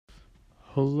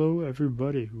Hello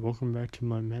everybody, welcome back to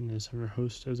My Madness. I'm your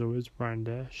host as always, Bryin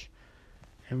Dash,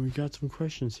 and we got some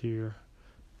questions here.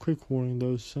 Quick warning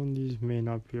though, some of these may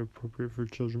not be appropriate for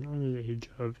children under the age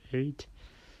of 8,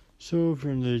 so if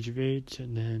you're under the age of 8,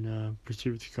 then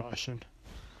proceed with caution.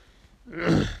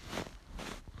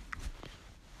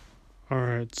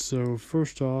 Alright, so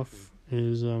first off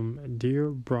is,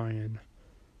 Dear Bryin,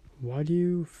 why do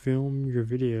you film your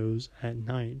videos at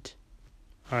night?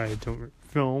 I don't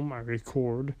film, I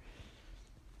record.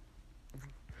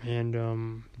 And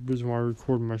the reason why I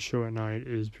record my show at night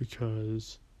is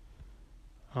because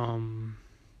that's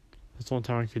the only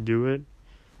time I could do it,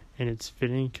 and it's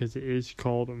fitting because it is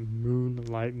called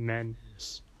Moonlight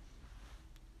Madness.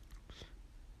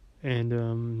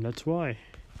 And that's why.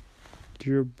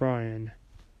 Dear Bryin,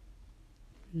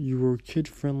 you were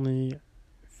kid-friendly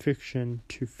fiction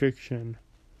to fiction.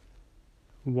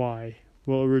 Why?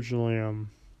 Well, originally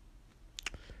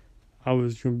I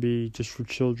was going to be just for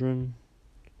children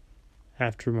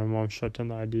after my mom shut down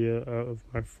the idea of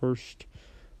my first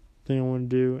thing I want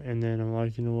to do, and then I'm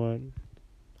like, you know what,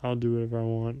 I'll do whatever I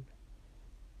want.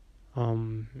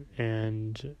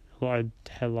 And I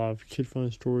had a lot of kid-friendly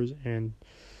stories and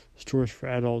stories for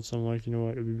adults. I'm like, you know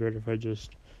what, it'd be better if I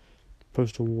just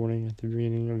post a warning at the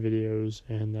beginning of videos,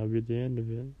 and that'll be the end of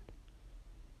it.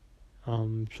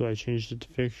 So I changed it to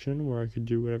fiction, where I could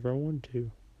do whatever I want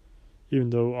to. Even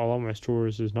though a lot of my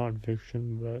stories is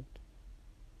non-fiction, but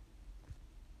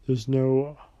there's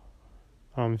no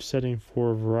setting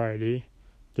for variety.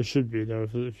 There should be, though,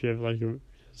 if you have it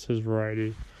says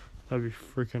variety. That'd be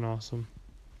freaking awesome.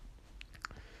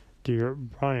 Dear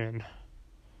Bryin,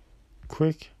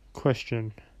 quick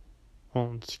question.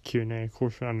 Well, it's Q&A, of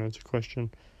course I know it's a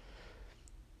question.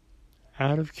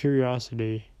 Out of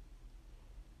curiosity,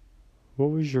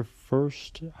 what was your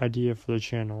first idea for the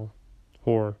channel?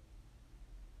 Or,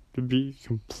 to be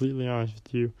completely honest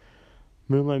with you,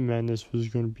 Moonlight Madness was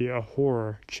going to be a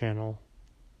horror channel.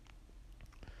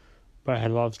 But I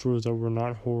had a lot of stories that were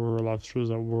not horror, a lot of stories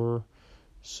that were.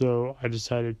 So I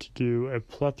decided to do a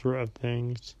plethora of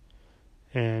things.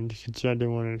 And considering I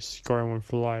didn't want to scar anyone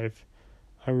for life,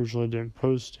 I originally didn't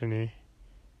post any.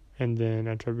 And then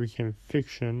after I became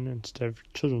fiction instead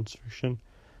of children's fiction,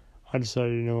 I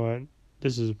decided, you know what,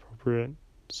 this is appropriate.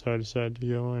 So I decided to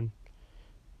go and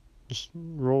just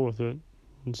roll with it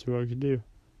and see what I could do.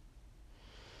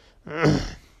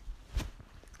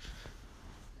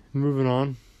 Moving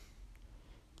on.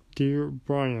 Dear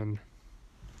Bryin,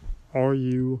 are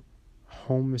you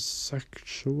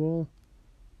homosexual?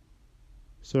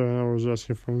 So I was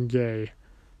asking if I'm gay.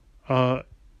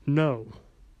 No.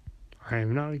 I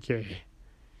am not gay.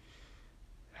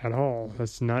 At all.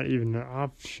 That's not even an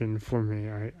option for me.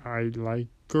 I like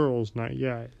girls, not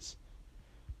guys.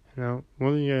 Now,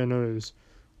 one thing I know is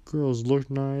girls look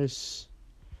nice.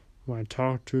 When I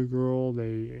talk to a girl,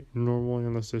 they normally,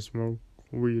 unless they smoke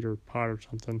weed or pot or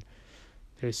something,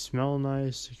 they smell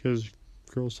nice because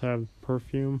girls have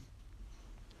perfume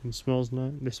and smells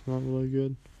nice. They smell really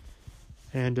good.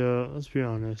 And let's be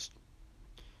honest,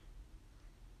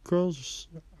 girls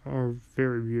are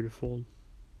very beautiful.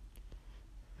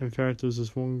 In fact, there's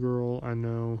this one girl I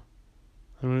know.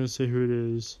 I'm not gonna say who it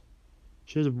is.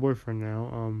 She has a boyfriend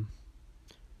now.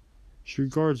 She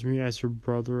regards me as her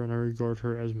brother, and I regard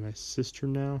her as my sister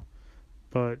now.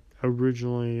 But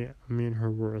originally, me and her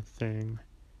were a thing.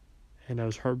 And I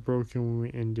was heartbroken when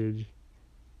we ended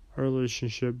our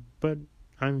relationship, but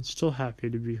I'm still happy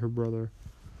to be her brother.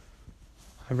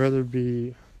 I'd rather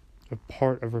be a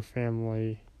part of her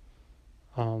family,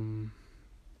 at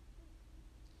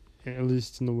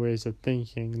least in the ways of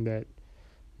thinking that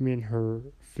me and her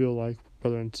feel like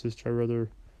brother and sister. I'd rather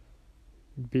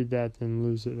be that than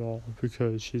lose it all,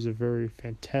 because she's a very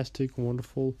fantastic,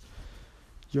 wonderful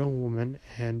young woman,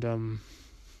 and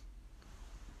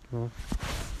well,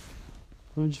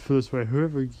 let me just put it this way: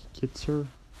 whoever gets her,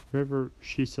 whoever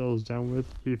she settles down with,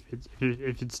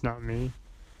 if it's not me,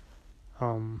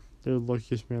 they're the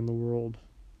luckiest man in the world.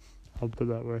 I'll put it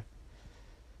that way.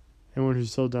 Anyone who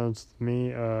settles down with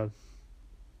me,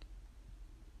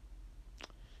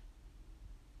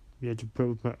 you have to put up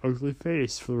with my ugly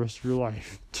face for the rest of your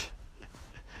life.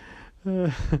 I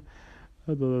thought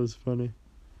that was funny.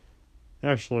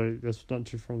 Actually, that's not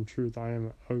too far from the truth. I am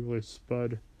an ugly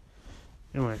spud.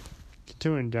 Anyway,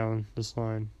 continuing down this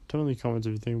line. Tell me in the comments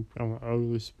if you think I'm an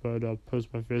ugly spud. I'll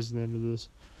post my face at the end of this.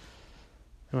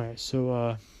 Anyway,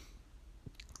 so,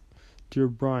 Dear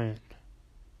Bryin,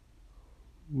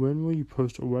 when will you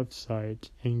post a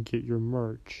website and get your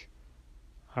merch?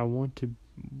 I want to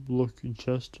look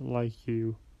just like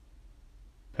you.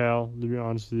 Pal, to be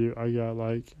honest with you, I got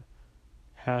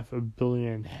 500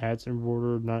 million hats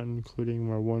embroidered, not including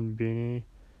my one beanie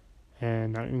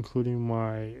and not including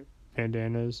my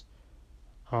bandanas.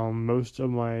 Most of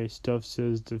my stuff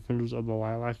says Defenders of the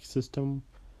Lilac System,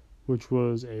 which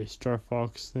was a Star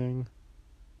Fox thing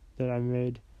that I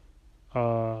made.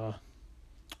 The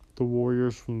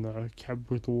Warriors from the Cap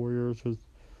with the Warriors with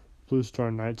Blue Star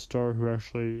and Night Star, who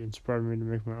actually inspired me to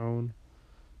make my own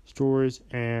stories,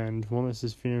 and one that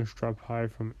says Phoenix Drop High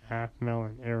from Mel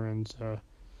and Aaron's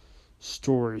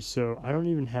story. So I don't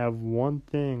even have one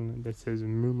thing that says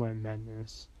Moonlight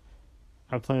Madness.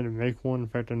 I plan to make one. In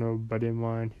fact, I know a buddy of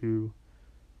mine who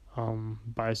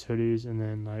buys hoodies, and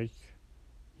then like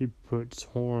he puts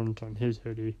horns on his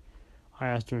hoodie. I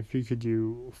asked him if he could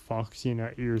do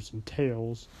Foxina ears and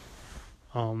tails.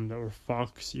 That were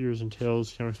fox ears and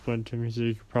tails. He explained to me, he said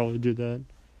he could probably do that.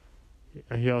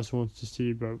 He also wants to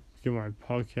see about get my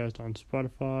podcast on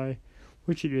Spotify,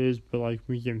 which it is, but like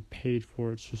me getting paid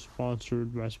for it, so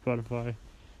sponsored by Spotify.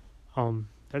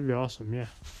 That'd be awesome, yeah.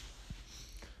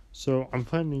 So I'm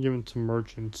planning on giving some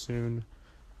merch in soon.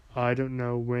 I don't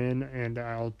know when, and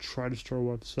I'll try to start a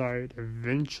website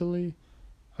eventually.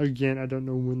 Again, I don't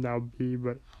know when that'll be,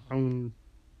 but I'm gonna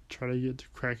try to get to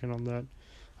cracking on that.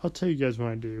 I'll tell you guys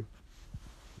when I do.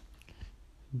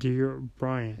 Dear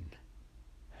Bryin,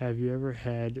 have you ever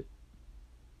had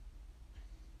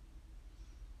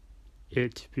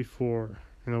it before?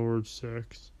 In other words,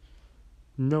 sex.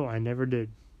 No, I never did.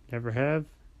 Never have.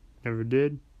 Never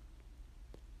did.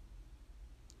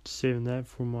 Saving that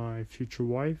for my future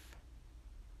wife.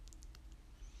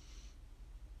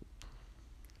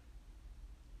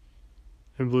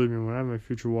 And believe me, when I have my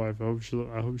future wife, I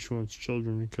hope she wants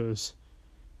children, because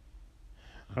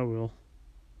I will.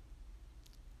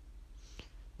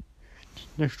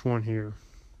 Next one here.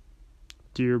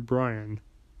 Dear Bryin,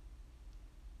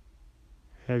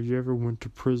 have you ever went to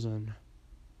prison?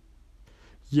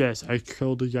 Yes, I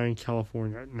killed a guy in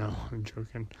California. No, I'm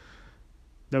joking.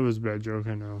 That was a bad joke,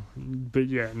 I know. But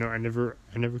yeah, no, I never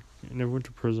went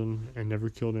to prison and never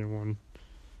killed anyone.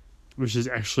 Which is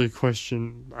actually a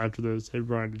question after this. Hey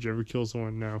Bryin, did you ever kill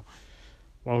someone? No.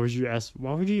 Why would you ask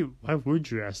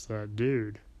that,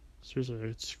 dude? Seriously,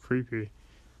 it's creepy.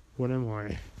 What am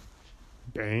I?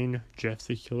 Bane? Jeff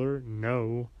the Killer?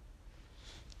 No.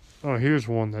 Oh, here's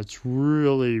one that's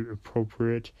really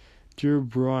appropriate. Dear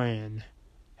Bryin,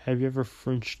 have you ever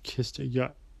French kissed a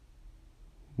guy?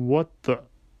 What the?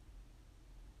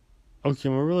 Okay,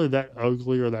 am I really that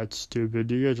ugly or that stupid?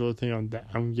 Do you guys really think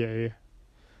I'm gay?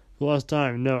 The last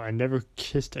time, no, I never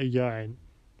kissed a guy.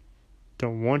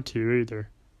 Don't want to either.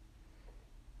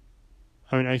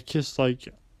 I mean, I kissed like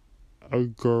a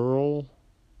girl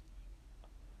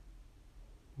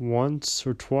once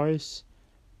or twice,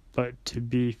 but to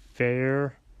be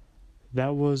fair,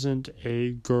 that wasn't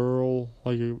a girl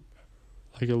like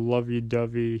a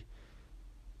lovey-dovey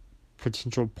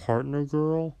potential partner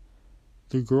girl.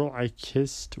 The girl I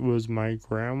kissed was my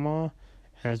grandma, and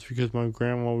that's because my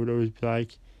grandma would always be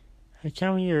like, "Hey,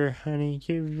 come here, honey,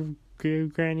 give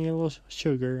Granny a little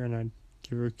sugar," and I'd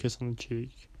give her a kiss on the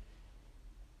cheek.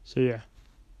 So yeah.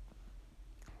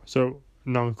 So,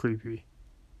 non-creepy.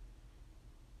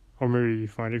 Or maybe you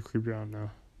find it creepy, I don't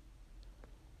know.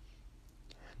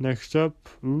 Next up,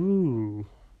 Dear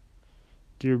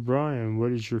Bryin,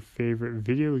 what is your favorite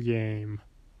video game?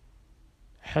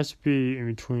 It has to be in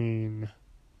between.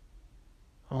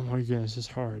 Oh my goodness, it's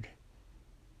hard.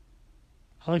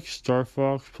 I like Star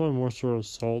Fox, probably more sort of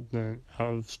Assault than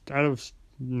out of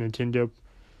Nintendo.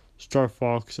 Star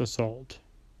Fox Assault.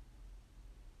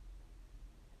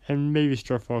 And maybe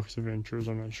Star Fox Adventures,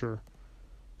 I'm not sure.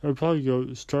 I would probably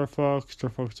go Star Fox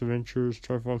Adventures,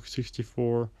 Star Fox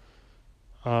 64,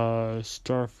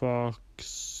 Star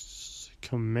Fox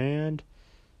Command,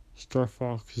 Star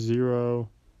Fox Zero,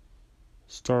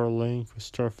 Starlink with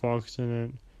Star Fox in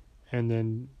it, and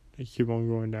then I keep on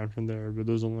going down from there. But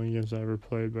those are the only games I ever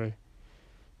played by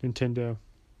Nintendo,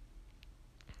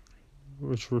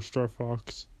 which were Star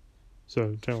Fox.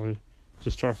 So technically,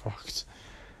 just Star Fox.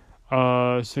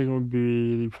 Second would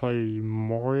be probably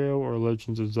Mario or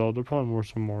Legends of Zelda. Probably more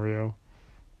so Mario.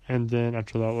 And then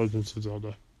after that, Legends of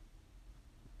Zelda.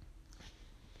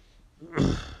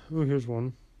 Ooh, here's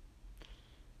one.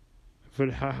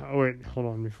 But wait, hold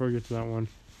on. Before I get to that one,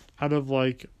 out of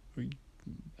like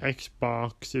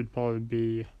Xbox, it'd probably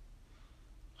be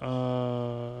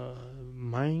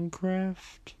Minecraft.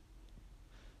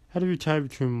 How do you tie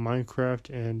between Minecraft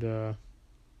and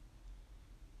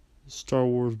Star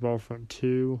Wars Battlefront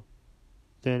 2?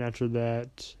 Then after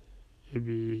that, it'd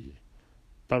be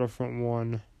Battlefront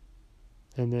 1,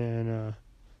 and then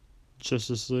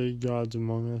Justice League Gods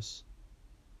Among Us.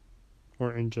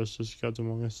 or Injustice Gods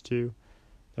Among Us 2.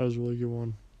 That was a really good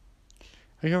one.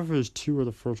 I can't remember if it was 2 or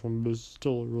the first one, but it's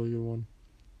still a really good one.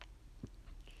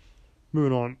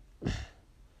 Moving on.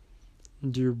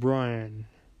 Dear Bryin,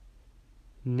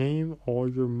 name all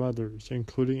your mothers,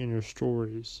 including in your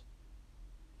stories.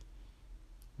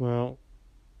 Well,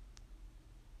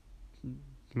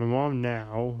 my mom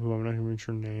now, who I'm not going to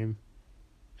mention her name,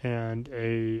 and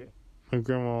my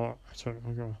grandma,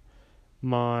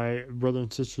 my brother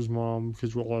and sister's mom,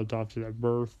 because we're all adopted at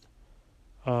birth.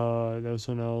 That was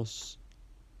someone else.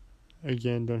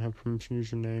 Again, don't have permission to use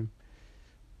her name.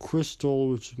 Crystal,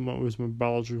 which was my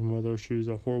biological mother, she was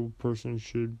a horrible person,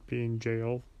 should be in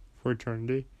jail for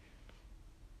eternity.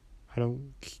 I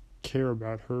don't care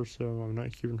about her, so I'm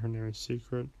not keeping her name a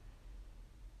secret.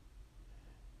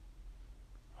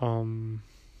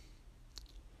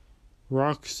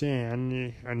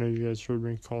 Roxanne, I know you guys heard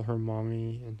me call her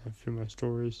mommy in a few of my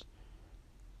stories.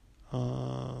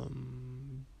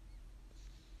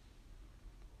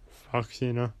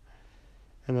 Foxina,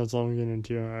 and that's all I'm getting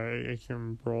into. I can't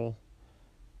remember all.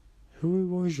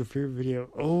 What was your favorite video?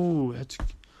 Oh, that's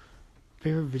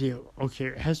favorite video. Okay,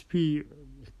 it has to be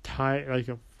a tie, like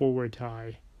a 4-way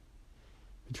tie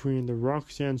between the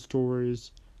Roxanne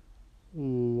stories,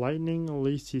 Lightning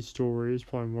Lacey stories,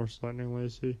 probably more so Lightning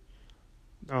Lacey.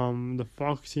 The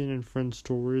Foxine and Friends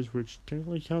stories, which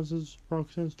technically counts as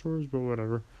Roxanne stories, but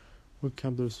whatever. We'll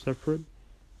count those separate.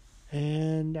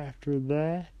 And after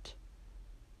that,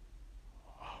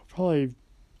 probably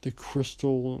the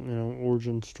Crystal,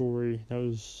 origin story. That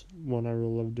was one I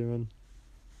really loved doing.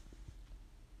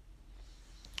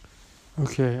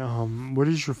 Okay, what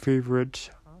is your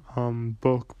favorite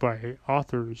book by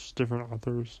authors, different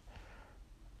authors?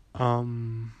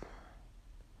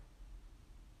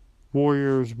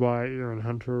 Warriors by Aaron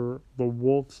Hunter, The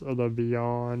Wolves of the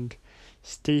Beyond,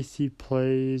 Stacy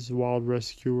Plays, Wild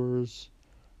Rescuers,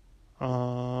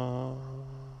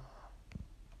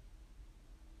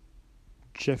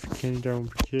 Jeff Kennedy, Darwin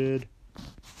Kid,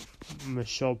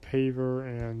 Michelle Paver,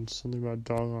 and Something About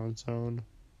Dog on Its Own,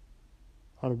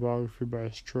 Autobiography by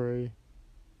a Stray,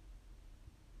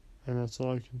 and that's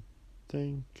all I can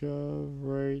think of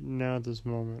right now at this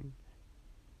moment.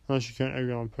 Unless you count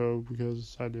Edgar Allan Poe,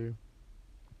 because I do.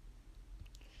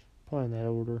 Probably in that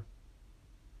order.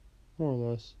 More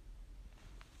or less.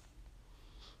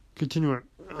 Continuing.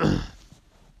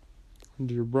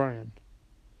 Dear Bryin,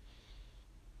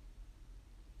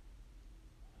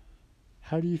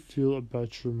 how do you feel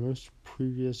about your most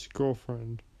previous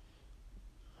girlfriend?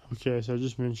 Okay, so I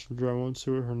just mentioned her. I won't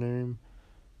say what her name,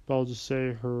 but I'll just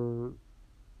say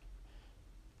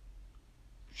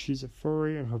she's a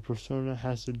furry, and her persona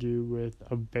has to do with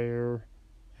a bear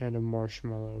and a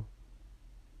marshmallow.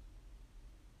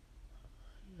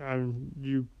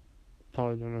 You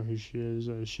probably don't know who she is.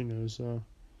 She knows, though.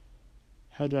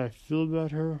 How did I feel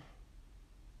about her?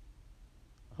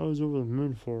 I was over the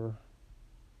moon for her.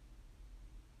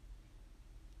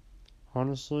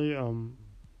 Honestly, I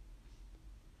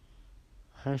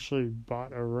actually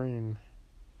bought a ring.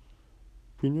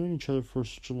 We knew each other for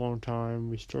such a long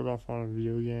time. We started off on a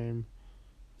video game.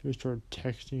 We started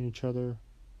texting each other.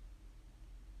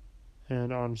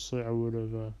 And honestly, I would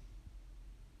have,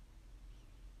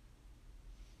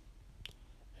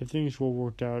 if things were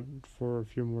worked out for a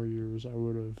few more years, I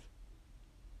would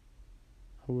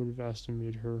have asked to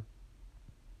meet her.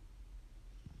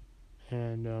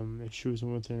 And if she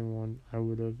wasn't with anyone, I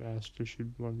would have asked if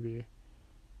she'd want to be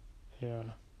a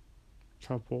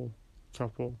couple.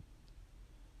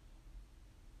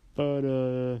 But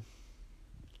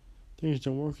things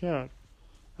don't work out.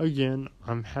 Again,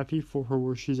 I'm happy for her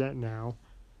where she's at now.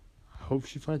 I hope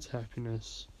she finds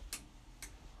happiness.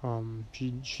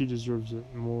 She deserves it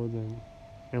more than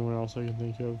anyone else I can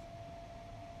think of.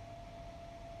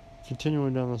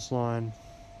 Continuing down this line,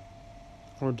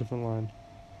 or a different line.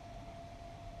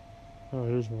 Oh,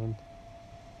 here's one.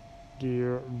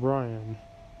 Dear Bryin,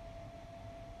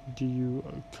 do you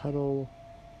cuddle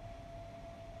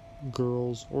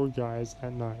girls or guys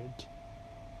at night?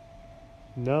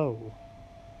 No.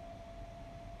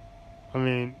 I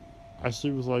mean, I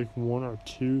sleep with like 1 or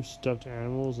 2 stuffed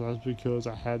animals, and that's because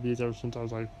I had these ever since I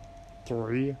was like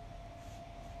 3.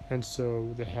 And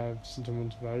so they have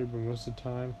sentimental value, but most of the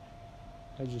time,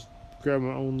 I just grab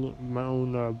my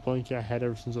own blanket I had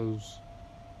ever since I was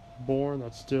born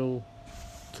that still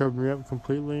covered me up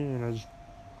completely, and I just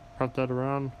wrap that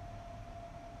around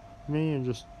me and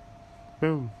just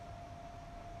boom.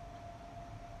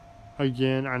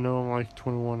 Again, I know I'm like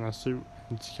 21. It's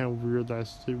kind of weird that I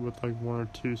sleep with like 1 or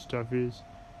 2 stuffies.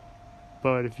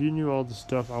 But if you knew all the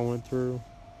stuff I went through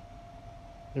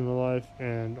in my life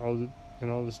and all the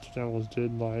and all the stuffed animals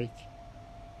did. Like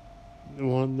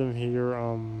one of them here,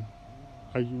 I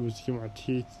was getting my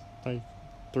teeth, like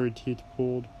 3 teeth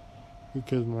pulled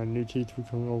because my new teeth were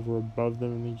coming over above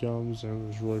them in the gums, and it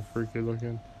was really freaky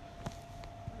looking.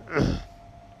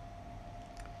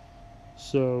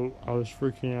 So I was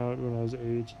freaking out when I was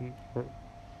 8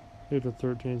 or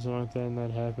 13, something like that, and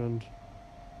that happened.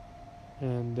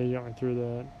 And they got me through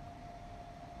that.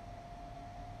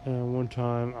 And one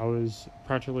time I was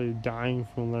practically dying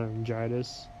from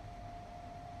laryngitis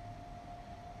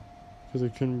because I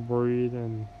couldn't breathe,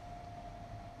 and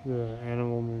the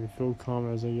animal made me feel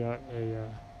calm as I got a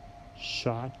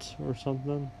shot or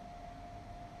something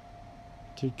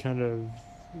to kind of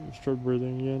start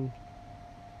breathing again.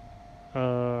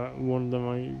 One of them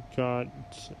I got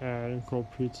at Uncle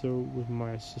Pizza with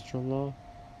my sister-in-law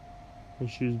when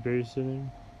she was babysitting,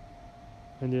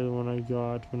 and the other one I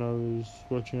got when I was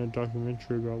watching a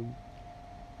documentary about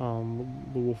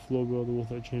the wolf Lobo, the wolf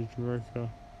that changed America,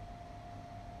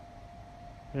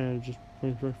 and it just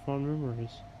brings back fond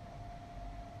memories.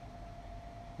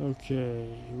 Okay,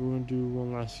 we're gonna do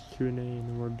one last Q&A and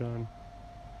then we're done.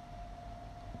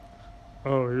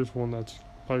 Oh, here's one that's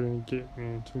probably gonna get me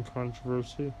into some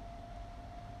controversy.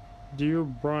 Dear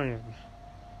Bryin,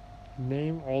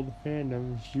 name all the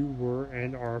fandoms you were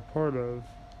and are a part of.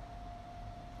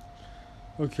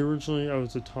 Okay, originally I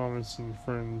was a Thomas and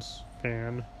Friends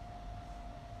fan.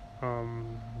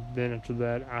 Then after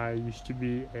that I used to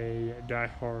be a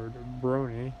diehard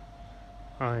brony.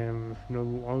 I am no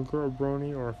longer a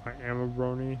brony, or if I am a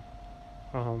brony,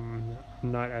 I'm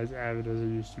not as avid as I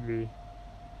used to be.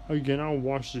 Again, I'll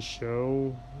watch the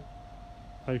show,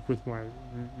 like with my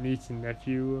niece and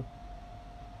nephew,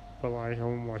 but like I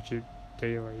won't watch it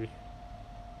daily.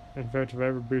 In fact, if I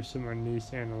ever babysit my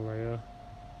niece Annalea,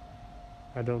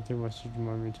 I don't think my sister would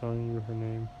mind me telling you her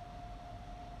name.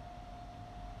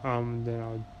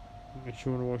 Then if she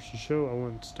wanted to watch the show, I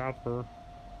wouldn't stop her.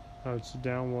 I would sit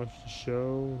down, watch the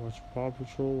show, watch Paw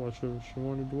Patrol, watch whatever she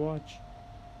wanted to watch.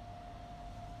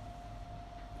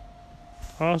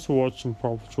 I also watched some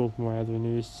Paw Patrol with my other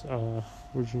niece.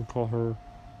 We can call her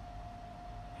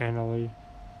Annalie.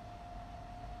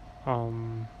 I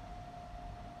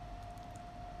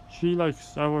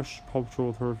watched Paw Patrol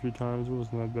with her a few times. It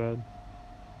wasn't that bad.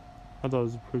 I thought it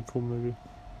was a pretty cool movie.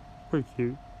 Pretty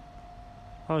cute.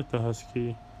 I like the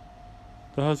husky.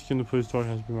 The husky in the police dog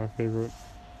has been my favorite.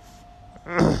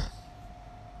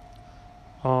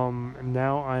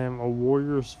 Now I am a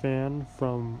Warriors fan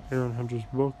from Aaron Hunter's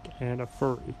book and a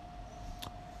furry.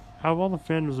 Out of all the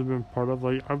fandoms I've been part of,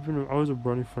 I was a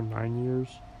brony for 9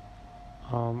 years.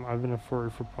 I've been a furry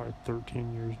for probably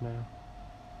 13 years now.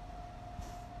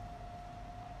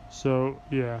 So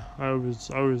yeah, I always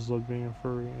loved being a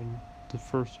furry and the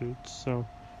fursuits. So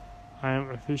I am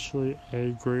officially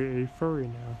a grade A furry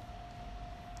now.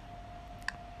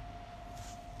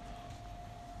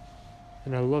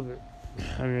 And I love it.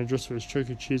 I mean, I dress up as Chuck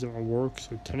E. Cheese at my work,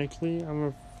 so technically I'm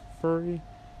a furry,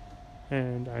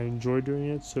 and I enjoy doing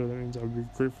it, so that means I would be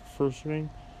great for fursuiting,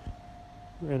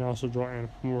 and also draw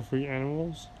anthropomorphic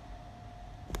animals,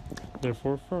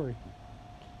 therefore furry.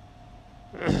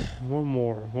 One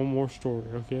more story,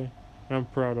 okay? And I'm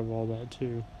proud of all that,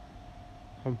 too.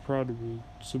 I'm proud to be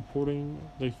supporting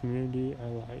the community I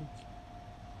like.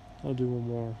 I'll do one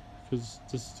more, because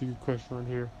this is a good question right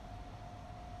here.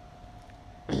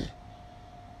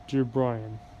 Dear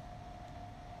Bryin,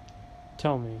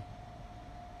 tell me,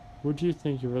 what do you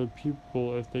think of other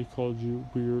people if they called you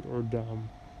weird or dumb,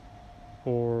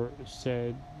 or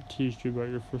teased you about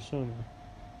your persona?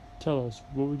 Tell us,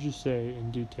 what would you say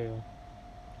in detail?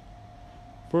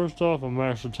 First off, I'm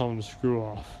actually telling them to screw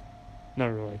off.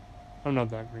 Not really. I'm not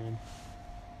that mean.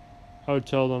 I would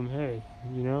tell them, hey,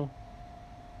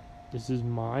 this is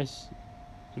my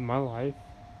life.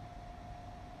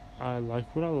 I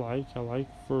like what I like. I like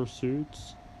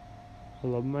fursuits. I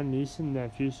love my niece and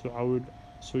nephew, so I would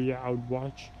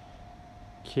watch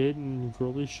kid and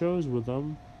girly shows with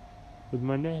them, with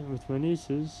my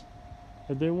nieces,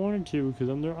 if they wanted to, because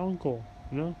I'm their uncle.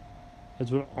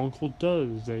 That's what uncle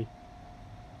does. They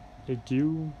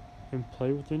do and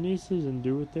play with their nieces and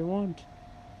do what they want,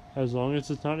 as long as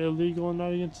it's not illegal and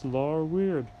not against the law or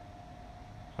weird.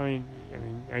 I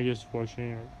guess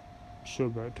watching a show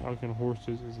about talking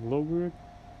horses is a little weird,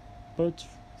 but it's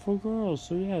for girls,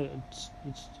 so yeah, it's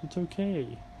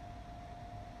okay.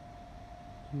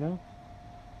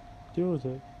 Deal with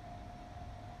it.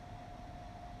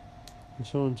 If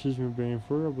someone teases me being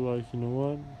furry, I'll be like, you know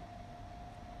what?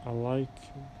 I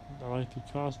like the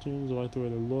costumes. I like the way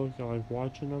they look. I like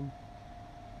watching them.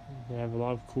 They have a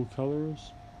lot of cool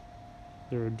colors.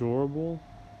 They're adorable.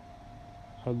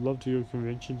 I'd love to go to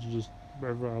conventions and just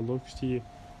wherever I look see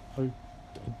a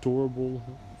adorable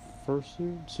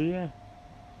fursuit. So yeah,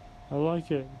 I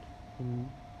like it. And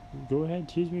go ahead,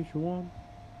 tease me if you want.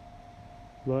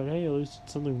 But hey, at least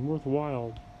it's something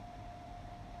worthwhile.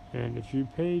 And if you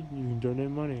paid, you can donate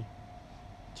money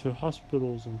to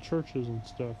hospitals and churches and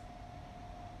stuff,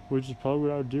 which is probably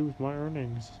what I would do with my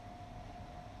earnings.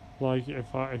 Like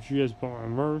if you guys bought my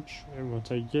merch, and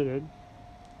once I get it,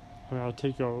 I mean, I'll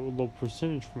take a little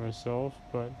percentage for myself,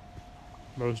 but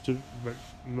most of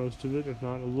it, if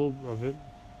not a little of it,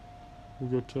 will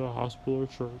go to a hospital or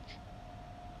church,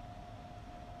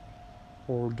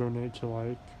 or donate to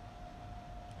like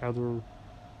other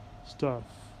stuff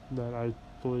that I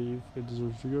believe it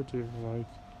deserves to go to, like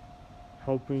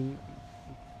helping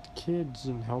kids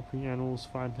and helping animals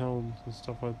find homes and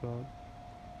stuff like that.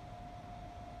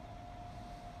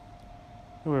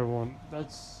 Anyway, everyone,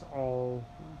 that's all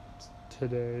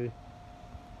today.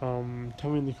 Tell me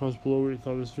in the comments below what you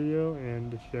thought of this video,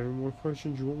 and if you have any more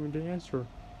questions you want me to answer.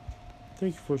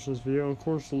 Thank you for watching this video. And of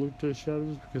course, look to the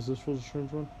shadows because this was a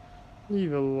strange one.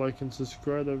 Leave a like and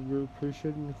subscribe. I would really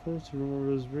appreciate it. And of course, if you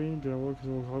remember this video, do not work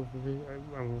because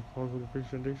I'm going to call for the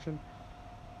fiction addiction.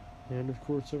 And of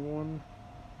course, everyone,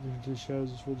 look to the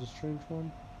shadows. This was a strange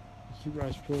one. Keep your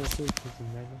eyes peeled because the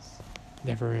madness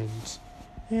never ends.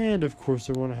 And of course,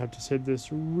 everyone, I have to say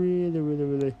this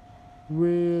really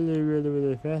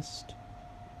fast.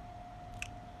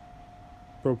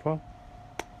 Bro, Pop,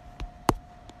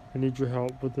 I need your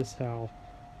help with this howl.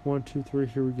 1, 2, 3,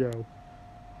 here we go.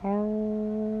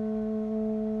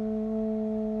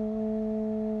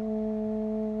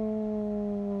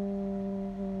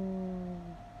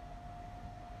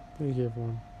 Thank you,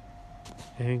 everyone,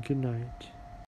 and good night.